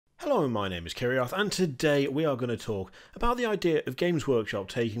Hello, my name is Kiriath, and today we are going to talk about the idea of Games Workshop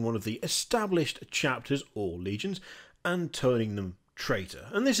taking one of the established chapters, or legions, and turning them traitor.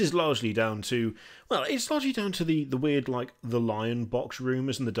 And this is largely down to, well, it's largely down to the weird, like, the Lion Box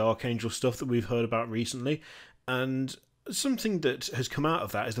rumours and the Dark Angel stuff that we've heard about recently, and something that has come out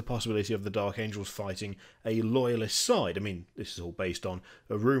of that is the possibility of the Dark Angels fighting a loyalist side. I mean, this is all based on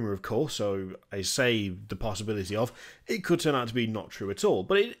a rumour, of course, so I say the possibility of it could turn out to be not true at all.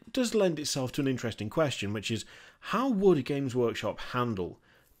 But it does lend itself to an interesting question, which is, how would Games Workshop handle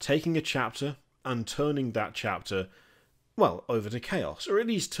taking a chapter and turning that chapter, well, over to Chaos, or at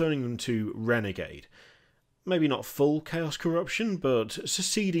least turning them to Renegade? Maybe not full Chaos Corruption, but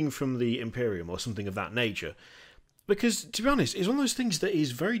seceding from the Imperium or something of that nature. Because, to be honest, it's one of those things that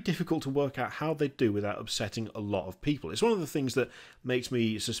is very difficult to work out how they do without upsetting a lot of people. It's one of the things that makes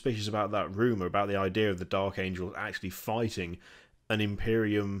me suspicious about that rumour, about the idea of the Dark Angels actually fighting an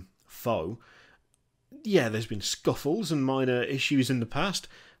Imperium foe. Yeah, there's been scuffles and minor issues in the past,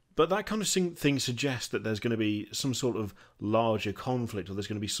 but that kind of thing suggests that there's going to be some sort of larger conflict, or there's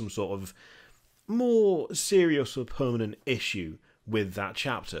going to be some sort of more serious or permanent issue with that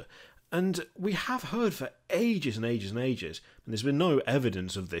chapter. And we have heard for ages and ages and ages, and there's been no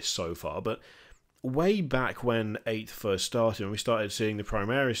evidence of this so far, but way back when 8th first started, and we started seeing the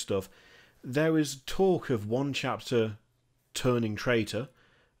Primaris stuff, there was talk of one chapter turning traitor,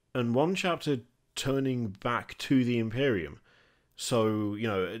 and one chapter turning back to the Imperium. So, you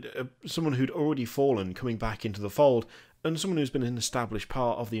know, someone who'd already fallen coming back into the fold, and someone who's been an established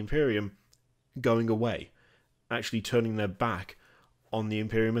part of the Imperium going away, actually turning their back on the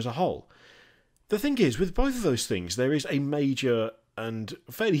Imperium as a whole. The thing is, with both of those things, there is a major and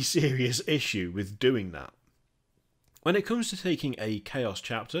fairly serious issue with doing that. When it comes to taking a Chaos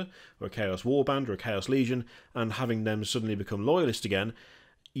chapter, or a Chaos Warband, or a Chaos Legion, and having them suddenly become loyalist again,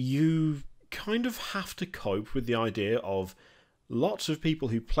 you kind of have to cope with the idea of lots of people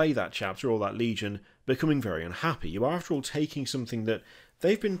who play that chapter or that Legion becoming very unhappy. You are, after all, taking something that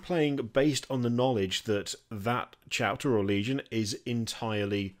they've been playing based on the knowledge that that chapter or Legion is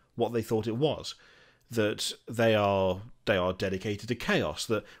entirely what they thought it was. That they are dedicated to Chaos,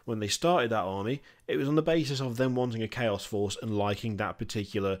 that when they started that army, it was on the basis of them wanting a Chaos force and liking that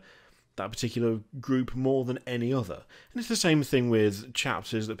particular group more than any other. And it's the same thing with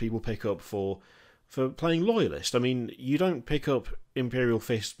chapters that people pick up for playing Loyalist. I mean, you don't pick up Imperial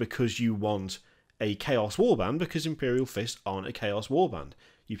Fist because you want a Chaos Warband, because Imperial Fist aren't a Chaos Warband.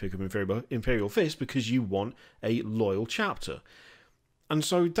 You pick up Imperial Fist because you want a loyal chapter. And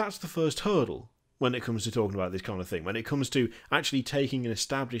so that's the first hurdle when it comes to talking about this kind of thing. When it comes to actually taking an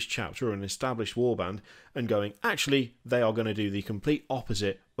established chapter or an established warband and going, actually, they are going to do the complete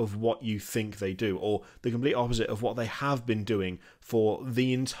opposite of what you think they do, or the complete opposite of what they have been doing for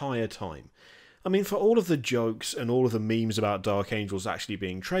the entire time. I mean, for all of the jokes and all of the memes about Dark Angels actually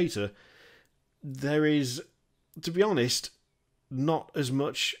being traitor, there is, to be honest, not as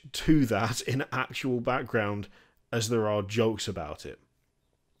much to that in actual background as there are jokes about it.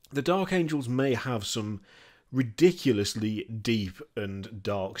 The Dark Angels may have some ridiculously deep and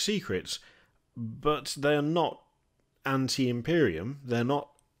dark secrets, but they are not anti-Imperium. They're not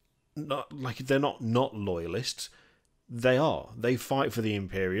loyalists. They are. They fight for the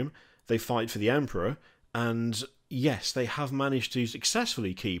Imperium. They fight for the Emperor, and yes, they have managed to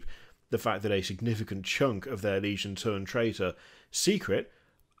successfully keep the fact that a significant chunk of their Legion turned traitor secret,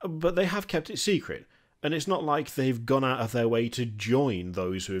 but they have kept it secret. And it's not like they've gone out of their way to join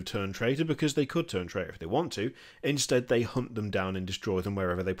those who have turned traitor, because they could turn traitor if they want to. Instead, they hunt them down and destroy them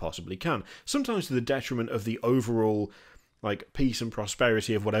wherever they possibly can. Sometimes to the detriment of the overall, like, peace and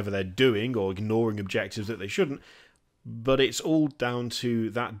prosperity of whatever they're doing, or ignoring objectives that they shouldn't. But it's all down to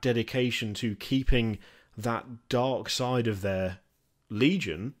that dedication to keeping that dark side of their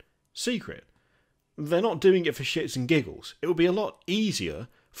Legion secret. They're not doing it for shits and giggles. It would be a lot easier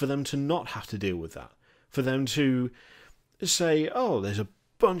for them to not have to deal with that. For them to say, oh, there's a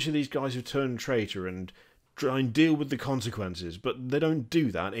bunch of these guys who've turned traitor, and try and deal with the consequences. But they don't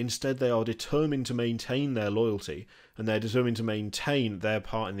do that. Instead, they are determined to maintain their loyalty, and they're determined to maintain their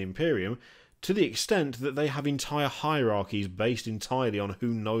part in the Imperium, to the extent that they have entire hierarchies based entirely on who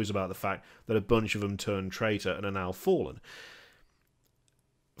knows about the fact that a bunch of them turned traitor and are now fallen.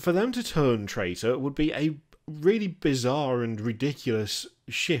 For them to turn traitor would be a really bizarre and ridiculous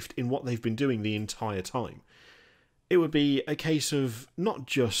shift in what they've been doing the entire time. It would be a case of not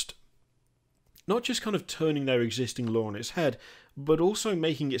just kind of turning their existing law on its head, but also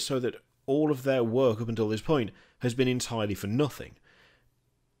making it so that all of their work up until this point has been entirely for nothing.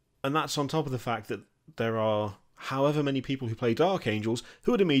 And that's on top of the fact that there are however many people who play Dark Angels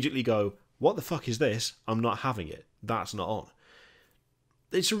who would immediately go, what the fuck is this? I'm not having it. That's not on.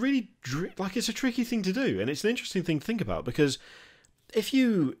 It's a really, it's a tricky thing to do, and it's an interesting thing to think about, because if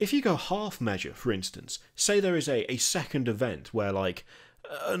you go half measure, for instance, say there is a second event where, like,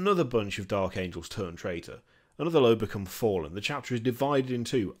 another bunch of Dark Angels turn traitor, another load become fallen, the chapter is divided in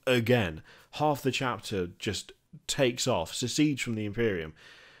two again, half the chapter just takes off, secedes from the Imperium.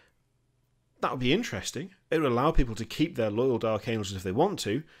 That would be interesting. It would allow people to keep their loyal Dark Angels if they want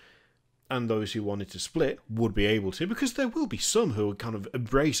to, and those who wanted to split would be able to, because there will be some who would kind of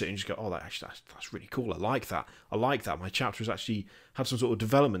embrace it and just go, oh, that's really cool, I like that, my chapter has actually had some sort of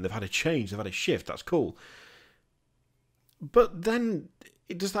development, they've had a change, they've had a shift, that's cool. But then,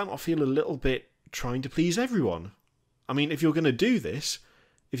 does that not feel a little bit trying to please everyone? I mean, if you're going to do this,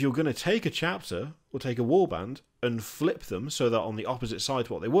 if you're going to take a chapter, or take a warband, and flip them so that on the opposite side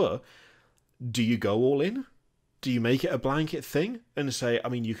to what they were, do you go all in? Do you make it a blanket thing and say, I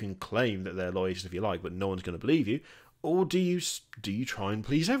mean, you can claim that they're loyalists if you like, but no one's going to believe you? Or do you try and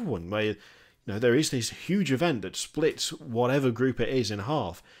please everyone? Where, there is this huge event that splits whatever group it is in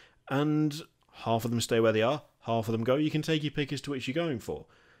half, and half of them stay where they are, half of them go. You can take your pick as to which you're going for.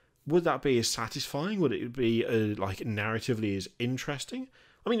 Would that be as satisfying? Would it be narratively as interesting?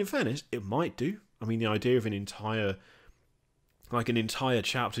 I mean, in fairness, it might do. I mean, the idea of an entire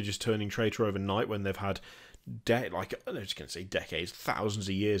chapter just turning traitor overnight when they've had I'm just going to say decades, thousands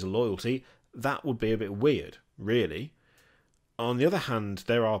of years of loyalty, that would be a bit weird, really. On the other hand,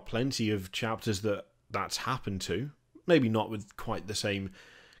 there are plenty of chapters that's happened to, maybe not with quite the same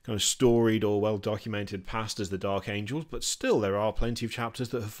kind of storied or well-documented past as the Dark Angels, but still there are plenty of chapters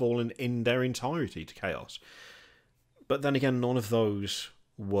that have fallen in their entirety to chaos. But then again, none of those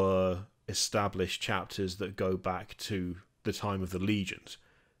were established chapters that go back to the time of the Legions.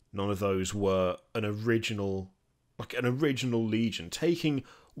 None of those were an original Legion, taking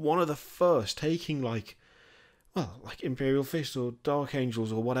one of the first, taking like Imperial Fist or Dark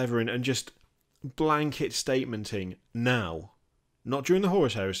Angels or whatever, and just blanket statementing now, not during the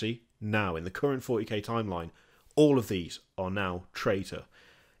Horus Heresy, now in the current 40k timeline, all of these are now traitor.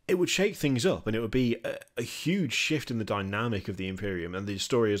 It would shake things up, and it would be a huge shift in the dynamic of the Imperium and the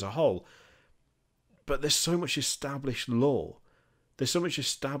story as a whole. But there's so much established lore. There's so much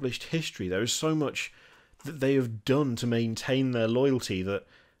established history. There is so much that they have done to maintain their loyalty that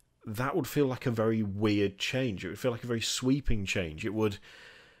would feel like a very weird change. It would feel like a very sweeping change. It would...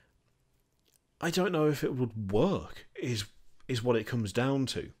 I don't know if it would work, is what it comes down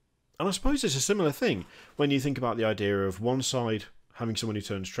to. And I suppose it's a similar thing when you think about the idea of one side having someone who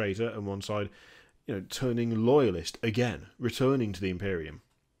turns traitor and one side, turning loyalist again, returning to the Imperium.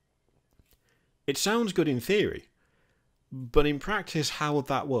 It sounds good in theory, but in practice, how would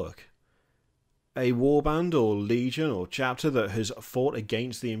that work? A warband or legion or chapter that has fought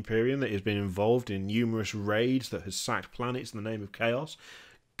against the Imperium, that has been involved in numerous raids, that has sacked planets in the name of chaos,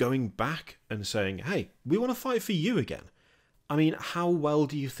 going back and saying, hey, we want to fight for you again. I mean, how well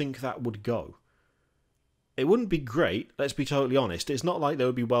do you think that would go? It wouldn't be great, let's be totally honest. It's not like they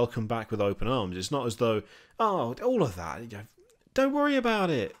would be welcomed back with open arms. It's not as though, oh, all of that, don't worry about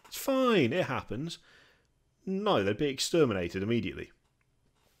it, it's fine, it happens. No, they'd be exterminated immediately.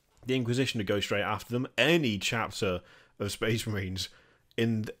 The Inquisition would go straight after them. Any chapter of Space Marines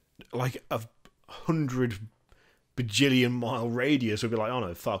in like a 100 bajillion mile radius would be like, oh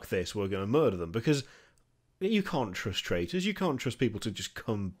no, fuck this, we're going to murder them. Because you can't trust traitors, you can't trust people to just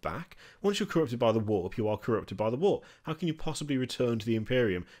come back. Once you're corrupted by the warp, you are corrupted by the warp. How can you possibly return to the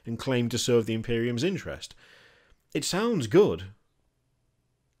Imperium and claim to serve the Imperium's interest? It sounds good.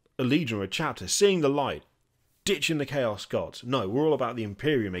 A legion or a chapter, seeing the light, ditching the Chaos Gods. No, we're all about the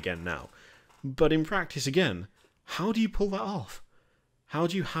Imperium again now. But in practice, again, how do you pull that off? How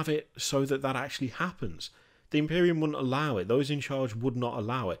do you have it so that that actually happens? The Imperium wouldn't allow it. Those in charge would not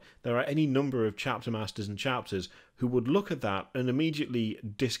allow it. There are any number of chapter masters and chapters who would look at that and immediately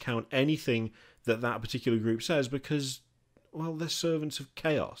discount anything that that particular group says because, well, they're servants of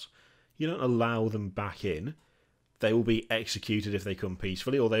chaos. You don't allow them back in. They will be executed if they come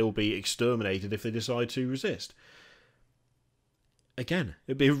peacefully, or they will be exterminated if they decide to resist. Again,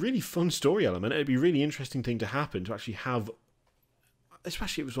 it'd be a really fun story element. It'd be a really interesting thing to happen, to actually have,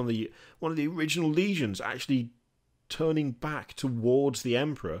 especially if it was one of the original legions actually turning back towards the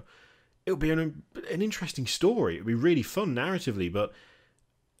Emperor. It would be an interesting story. It would be really fun narratively, but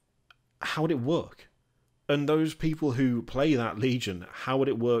how would it work? And those people who play that legion, how would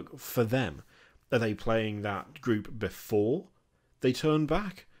it work for them? Are they playing that group before they turn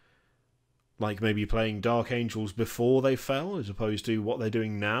back? Like maybe playing Dark Angels before they fell, as opposed to what they're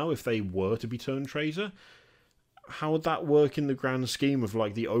doing now if they were to be turned traitor? how would that work in the grand scheme of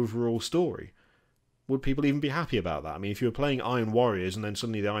like the overall story? Would people even be happy about that? I mean, if you were playing Iron Warriors and then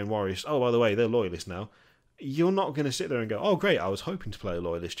suddenly the Iron Warriors, oh, by the way, they're loyalists now, you're not going to sit there and go, oh, great, I was hoping to play a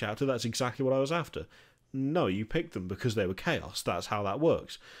loyalist chapter, that's exactly what I was after. No, you picked them because they were chaos. That's how that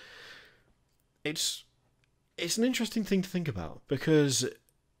works. It's an interesting thing to think about, because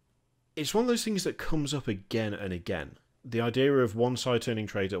it's one of those things that comes up again and again. The idea of one side turning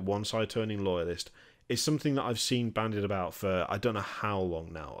traitor, one side turning loyalist, is something that I've seen bandied about for I don't know how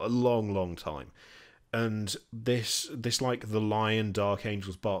long now, a long, long time. And this like the Lion Dark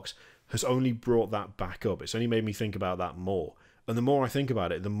Angels box has only brought that back up. It's only made me think about that more. And the more I think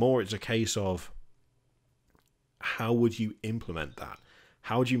about it, the more it's a case of how would you implement that?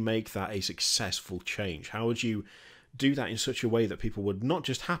 How would you make that a successful change? How would you do that in such a way that people were not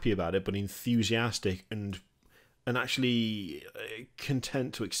just happy about it, but enthusiastic and actually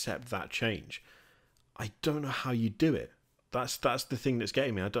content to accept that change? I don't know how you do it. That's the thing that's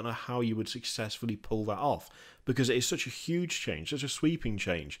getting me. I don't know how you would successfully pull that off, because it is such a huge change, such a sweeping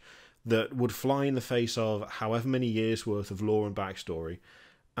change, that would fly in the face of however many years worth of lore and backstory,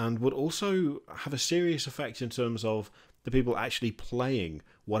 and would also have a serious effect in terms of the people actually playing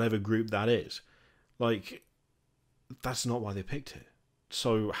whatever group that is. Like, that's not why they picked it.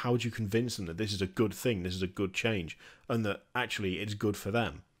 So how would you convince them that this is a good thing, this is a good change, and that actually it's good for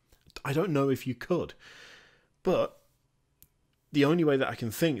them? I don't know if you could. But the only way that I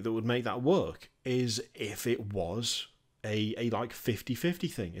can think that would make that work is if it was a like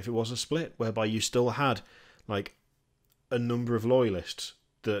 50-50 thing. If it was a split whereby you still had like a number of loyalists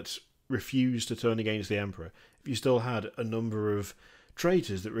that refused to turn against the Emperor. If you still had a number of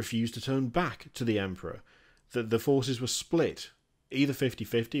traitors that refused to turn back to the Emperor. That the forces were split, either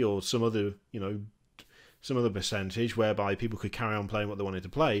 50-50 or some other, some other percentage whereby people could carry on playing what they wanted to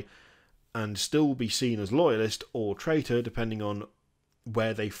play and still be seen as loyalist or traitor, depending on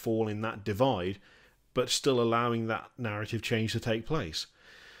where they fall in that divide, but still allowing that narrative change to take place.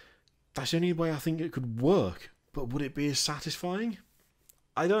 That's the only way I think it could work, but would it be as satisfying?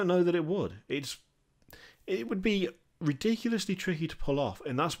 I don't know that it would. It would be ridiculously tricky to pull off,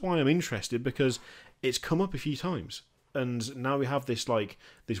 and that's why I'm interested, because it's come up a few times, and now we have this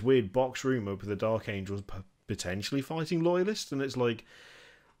this weird box room with the Dark Angels potentially fighting loyalists, and it's like,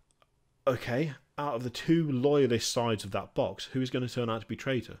 okay, out of the two loyalist sides of that box, who is going to turn out to be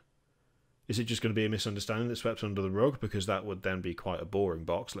traitor? Is it just going to be a misunderstanding that's swept under the rug? Because that would then be quite a boring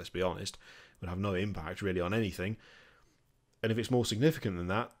box, let's be honest. It would have no impact really on anything. And if it's more significant than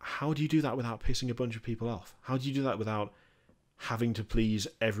that, how do you do that without pissing a bunch of people off? How do you do that without having to please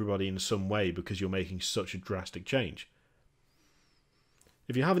everybody in some way because you're making such a drastic change?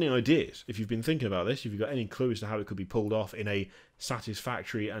 If you have any ideas, if you've been thinking about this, if you've got any clues to how it could be pulled off in a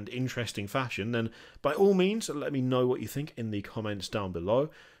satisfactory and interesting fashion, then by all means, let me know what you think in the comments down below.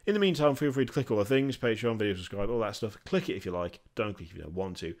 In the meantime, feel free to click all the things, Patreon, video, subscribe, all that stuff. Click it if you like, don't click if you don't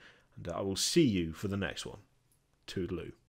want to, and I will see you for the next one. Toodaloo.